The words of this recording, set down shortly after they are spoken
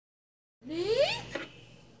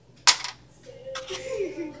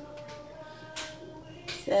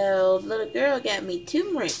So, little girl got me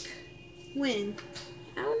turmeric. When?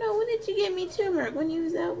 I don't know. When did you get me turmeric? When you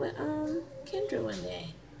was out with Kendra one day.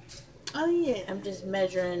 Oh, yeah. I'm just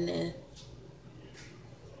measuring the...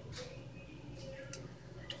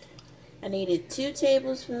 I needed 2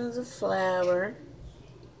 tablespoons of flour.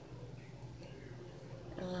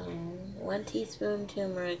 1 teaspoon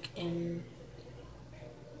turmeric and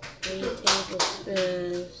 3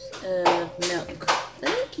 tablespoons of milk.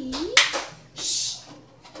 Thank you.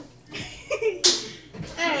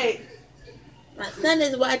 Hey. My son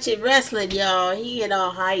is watching wrestling, y'all. He get all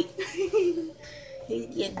hype. He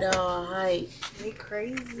getting all hype. They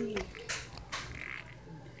crazy.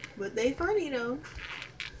 But they funny, though.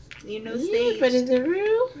 You know, Yeah, stage. but is it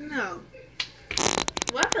real? No.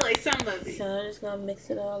 Well, I feel like some of it. So I'm just going to mix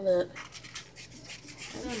it all up.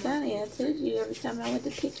 I'm funny. I told you every time I went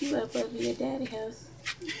to pick you up over your daddy's house.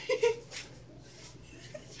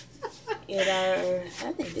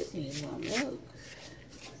 I think this needs more milk.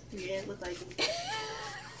 Yeah, it looks like it.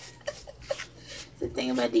 The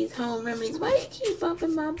thing about these home remedies, why you keep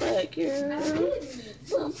bumping my butt, girl?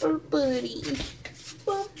 Bumper buddy.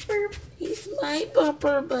 Bumper. He's my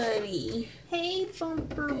bumper buddy. Hey,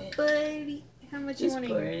 bumper buddy. How much Just you want to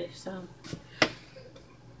pour eat? it some.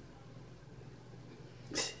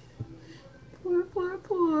 Pour, pour,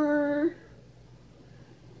 pour.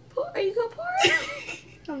 Pour. Are you gonna pour it?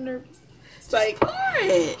 I'm nervous. It's like, pour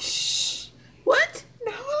it. Shh. What?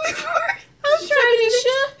 No, pour it. I was trying to be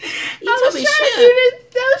sure. You I told was me trying sure. to do this.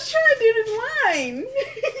 I was trying to do this line.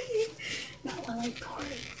 Not while I pour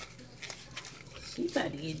it. She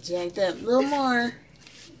about to get jacked up. A little more.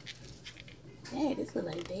 Hey, this look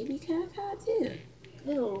like baby caca too.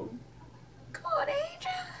 Ew. Come on,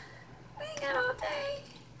 Angel. We ain't got all day.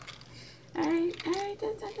 Alright, I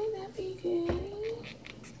think that'd be good.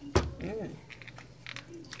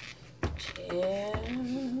 Yeah.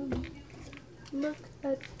 Look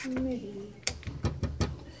at me.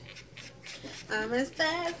 I'm as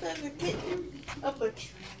fast as a kitten up a tree.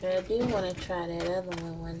 But I do want to try that other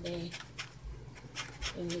one day.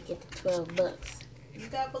 When we get to $12. You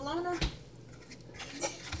got bologna?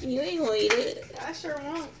 You ain't gonna eat it. I sure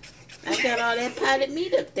won't. I got all that potted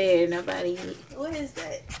meat up there. Nobody eat. What is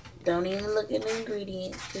that? Don't even look at the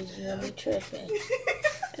ingredients because you're gonna be tripping.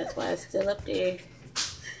 That's why it's still up there.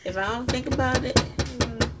 If I don't think about it,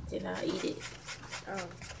 then I'll eat it. Oh.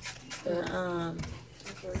 But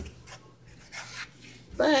Okay.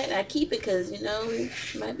 but I keep it because you know you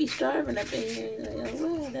might be starving up in here. Like,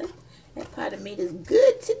 oh well, that pot of meat is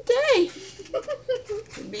good today.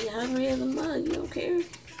 You be hungry as a mug. You don't care.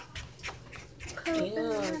 You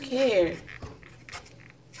don't care.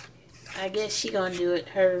 I guess she gonna do it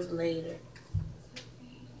hers later.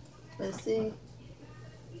 Let's see.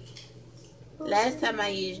 Last time I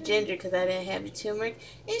used ginger because I didn't have the turmeric,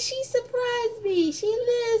 and she surprised me. She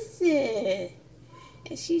listened,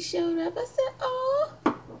 and she showed up. I said, "Oh,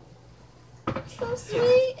 so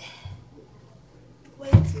sweet."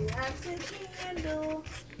 Wait till I have a candle.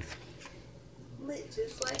 Lit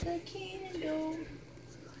just like a candle.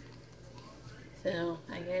 So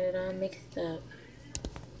I got it all mixed up.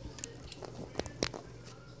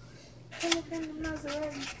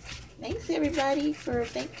 Thanks everybody for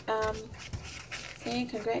saying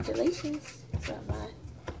congratulations for my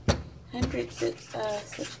 100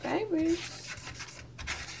 subscribers.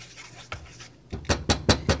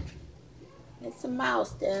 It's a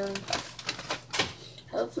milestone.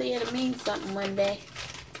 Hopefully it'll mean something one day.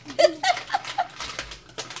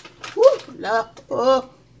 Woo, no. Oh,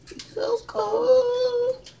 it's so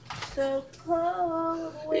cold. So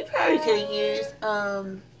cold. We probably could have used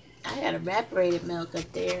I got evaporated milk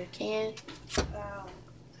up there, can. Oh.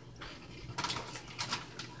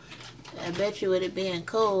 I bet you with it being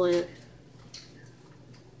cold,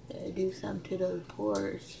 it'll do something to those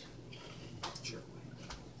pores.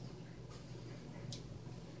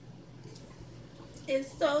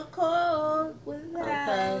 It's so cold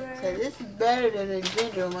without Okay, so this is better than the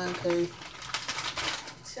ginger one because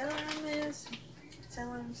Tell him this.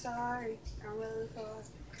 Tell him sorry. I'm really sorry.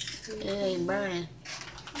 it ain't burning.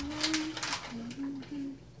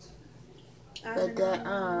 But that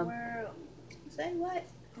world. Say what?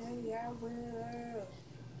 Hey, I will.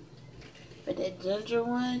 but that ginger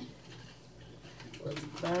one was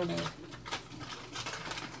burning.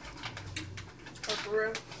 Oh, for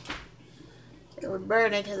real? It was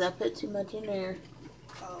burning because I put too much in there.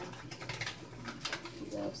 Oh.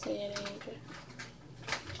 You know what I'm saying,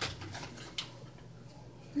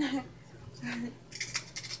 Angel?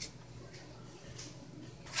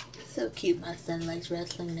 So cute, my son likes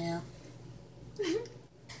wrestling now.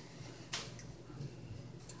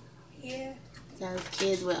 Yeah. sometimes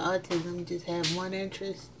kids with autism just have one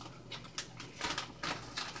interest.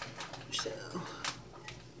 So,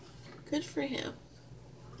 good for him.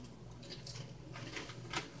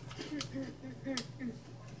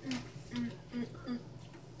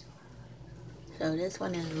 So this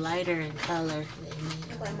one is lighter in color than me.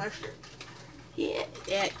 Like mustard. Yeah,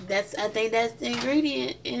 that's. I think that's the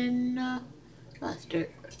ingredient in mustard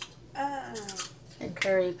and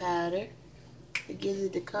curry powder. It gives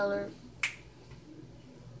it the color.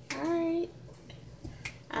 All right.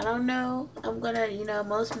 I don't know. I'm gonna,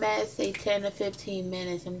 most masks say 10 to 15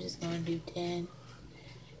 minutes. I'm just gonna do 10.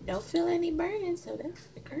 Don't feel any burning, so that's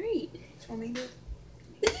great. Want me to?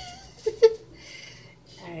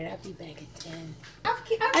 All right, I'll be back at 10.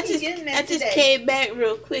 I just came back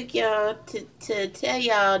real quick, y'all, to tell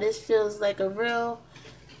y'all this feels like a real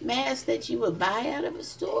mask that you would buy out of a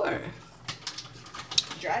store.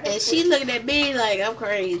 And she looking at me like I'm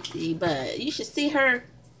crazy, but you should see her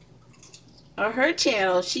on her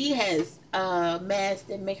channel. She has masks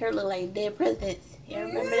that make her look like dead presidents. You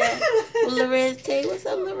remember that? With Lorez Tay. What's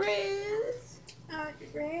up, Lorez?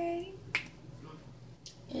 Great.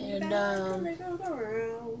 And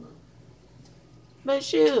but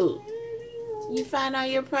shoot, you find all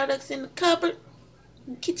your products in the cupboard,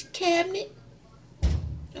 in the kitchen cabinet.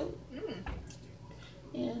 Oh.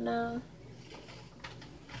 And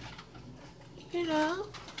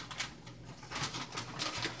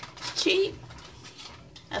cheap.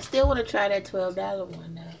 I still want to try that $12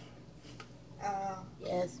 one though.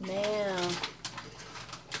 Yes, ma'am.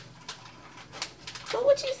 But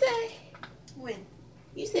what you say? When?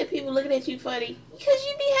 You said people looking at you funny because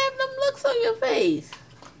you be having them looks on your face.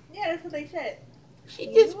 Yeah, that's what they said. She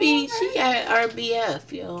got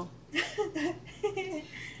RBF, yo.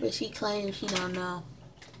 But she claims she don't know.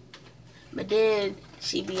 But then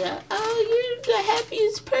she be like, oh, you're the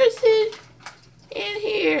happiest person in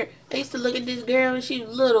here. I used to look at this girl when she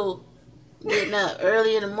was little, getting up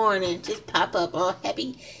early in the morning, just pop up all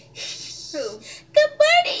happy. Who? Good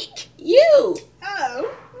morning. You.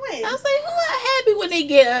 Oh, when? I was like, who are happy when they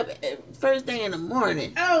get up first thing in the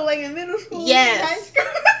morning? Oh, like in middle school? Yes. High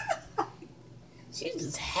school? She's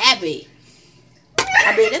just happy.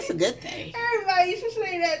 I mean, that's a good thing. Everybody used to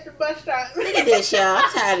say that at the bus stop. Look at this, y'all. I'm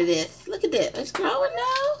tired of this. Look at this. It's growing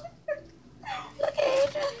now. Look at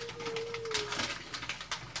Adrian.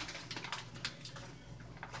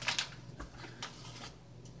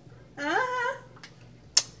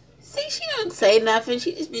 See, she don't say nothing.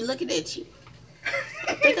 She just be looking at you.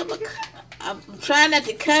 I think I'm trying not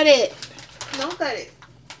to cut it. Don't cut it.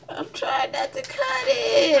 I'm trying not to cut I'm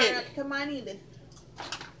it. trying not to cut mine either.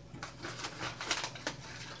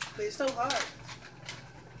 But it's so hard.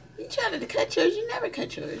 You trying to cut yours? You never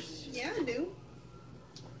cut yours. Yeah, I do.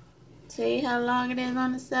 See how long it is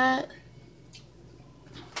on the side?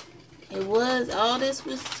 It was, all this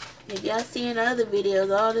was, if y'all see in other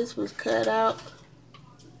videos, all this was cut out.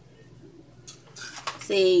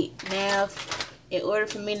 See, now, in order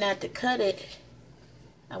for me not to cut it,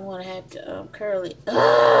 I'm going to have to curl it.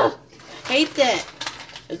 Ugh! Hate that.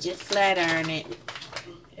 Or just flat iron it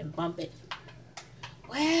and bump it.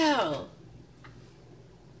 Wow.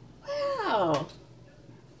 Wow.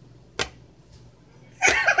 You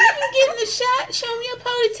getting the shot? Show me your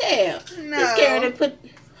ponytail. No. You scared to put,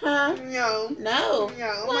 huh? No. No.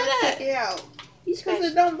 No. Why not? Take it out. You scratch,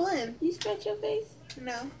 Because it don't blend. you scratch your face?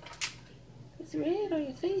 No. It's red on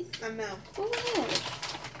your face. I know. Why?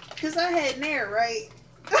 Because I had nair, right?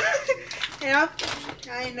 And I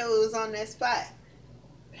didn't know it was on that spot.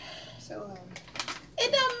 So,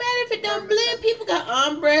 It don't matter if it don't blend. People got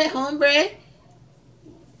ombre, hombre.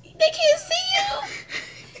 They can't see you.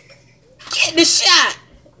 Get the shot.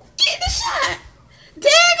 Get the shot.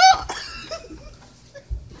 Daggle.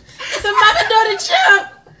 It's a mommy doing the jump.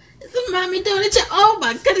 It's a mommy doing the jump. Oh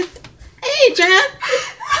my goodness. Hey, John.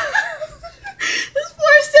 this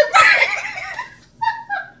poor sipper.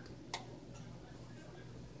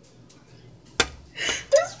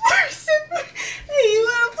 This poor sipper. Hey, you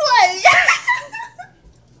want to play?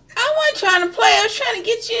 I wasn't trying to play. I was trying to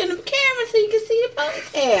get you in the camera so you can see the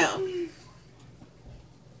ponytail.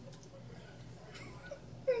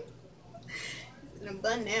 In a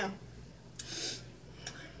bun now.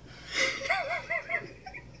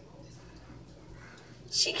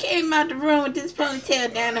 She came out the room with this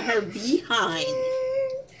ponytail down to her behind.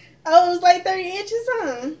 Oh, it was like 30 inches,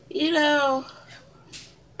 huh? You know,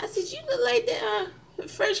 I said, you look like the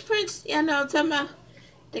Fresh Prince. Yeah, I know I'm talking about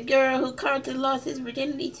the girl who Carlton lost his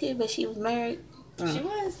virginity to, but she was married. She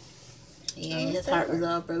was. Yeah, his heart was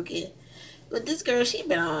all broken. But this girl, she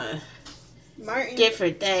been on Martin.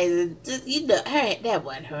 different things. Just, you know, that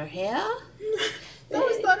wasn't her hair. I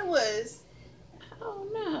always thought it was. Oh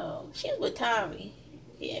no, she was with Tommy.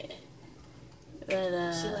 Yeah,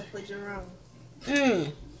 but She left with Jerome.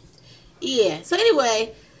 Yeah. So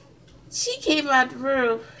anyway, she came out the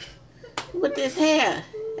room with this hair,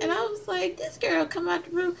 and I was like, "This girl come out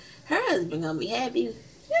the room. Her husband gonna be happy.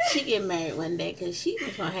 She get married one day because she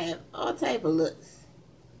was gonna have all type of looks."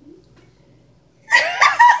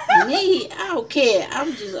 Me, I don't care.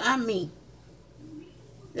 I'm me.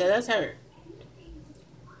 Yeah, that's her.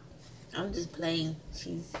 I'm just playing.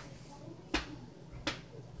 She's.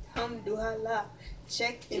 Alhamdulillah.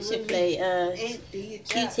 Check You and should play and do your job.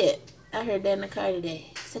 Q-Tip. I heard that in the car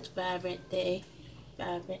today. Such a vibrant day.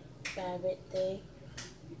 Vibrant day.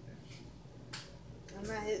 I'm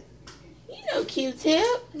not hit. You know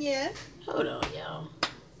Q-Tip. Yeah. Hold on, y'all.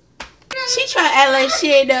 She try to act like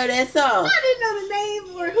she ain't know that song. I didn't know the name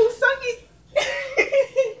or who sung it.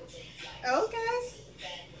 Okay.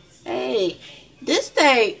 Hey, this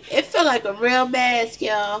thing, it feel like a real mask,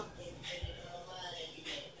 y'all.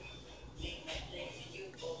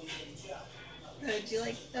 Did you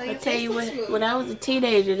like? I tell you what, when I was a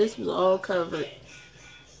teenager, this was all covered.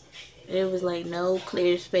 There was like no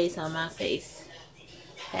clear space on my face.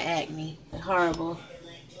 The acne, horrible.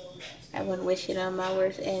 I wouldn't wish it on my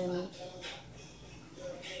worst enemy.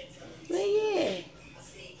 But yeah,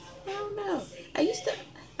 I don't know. I used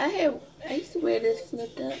to wear this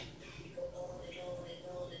flipped up.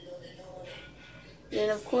 Then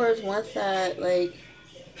of course one side like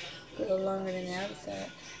go longer than the other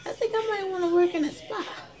side. I think I might want to work in a spa.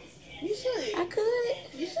 You should. I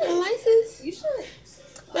could. You should. A license. You should.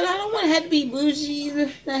 But I don't want to have to be bougie.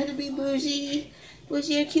 I have to be bougie.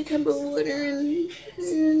 Bougie cucumber water and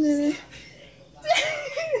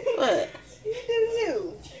what? You do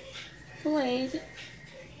you. What age?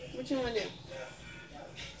 What you want to do?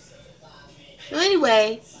 Well,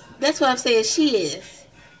 anyway, that's what I'm saying. She is.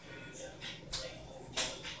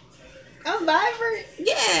 I'm vibrant.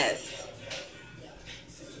 Yes.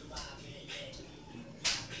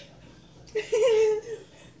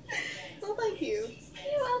 Well, thank you.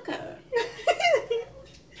 You're welcome.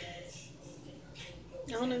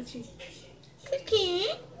 I don't know what you. Cookie.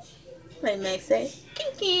 Like Max say.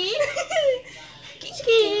 Cookie.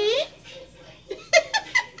 Cookie.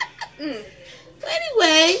 But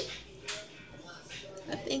anyway,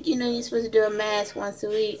 I think you're supposed to do a mask once a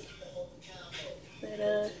week.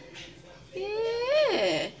 But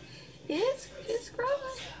yeah, it's growing.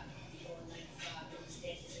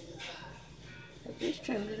 I just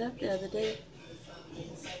trimmed it up the other day.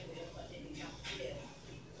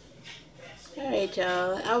 Alright,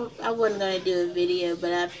 y'all. I wasn't gonna do a video,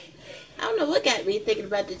 but I don't know what got me thinking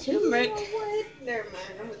about the turmeric. You know what? Never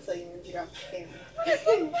mind. I'm gonna tell you when you get off the camera.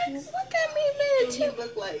 What got me mad What at you you?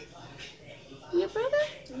 look like? Your brother?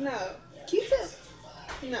 No. Q-tip?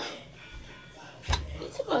 No. You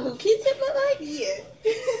talking about who Q-Tip look like? Yeah.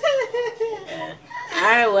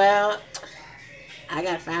 Alright, well, I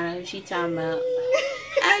gotta find out who she talking about.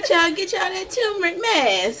 Alright, y'all, get y'all that turmeric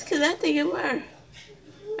mask, because I think it worked.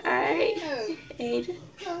 Alright. No. Ada.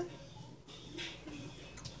 Huh.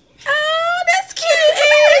 Oh, that's cute,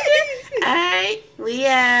 Ada. Alright, we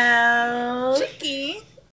out.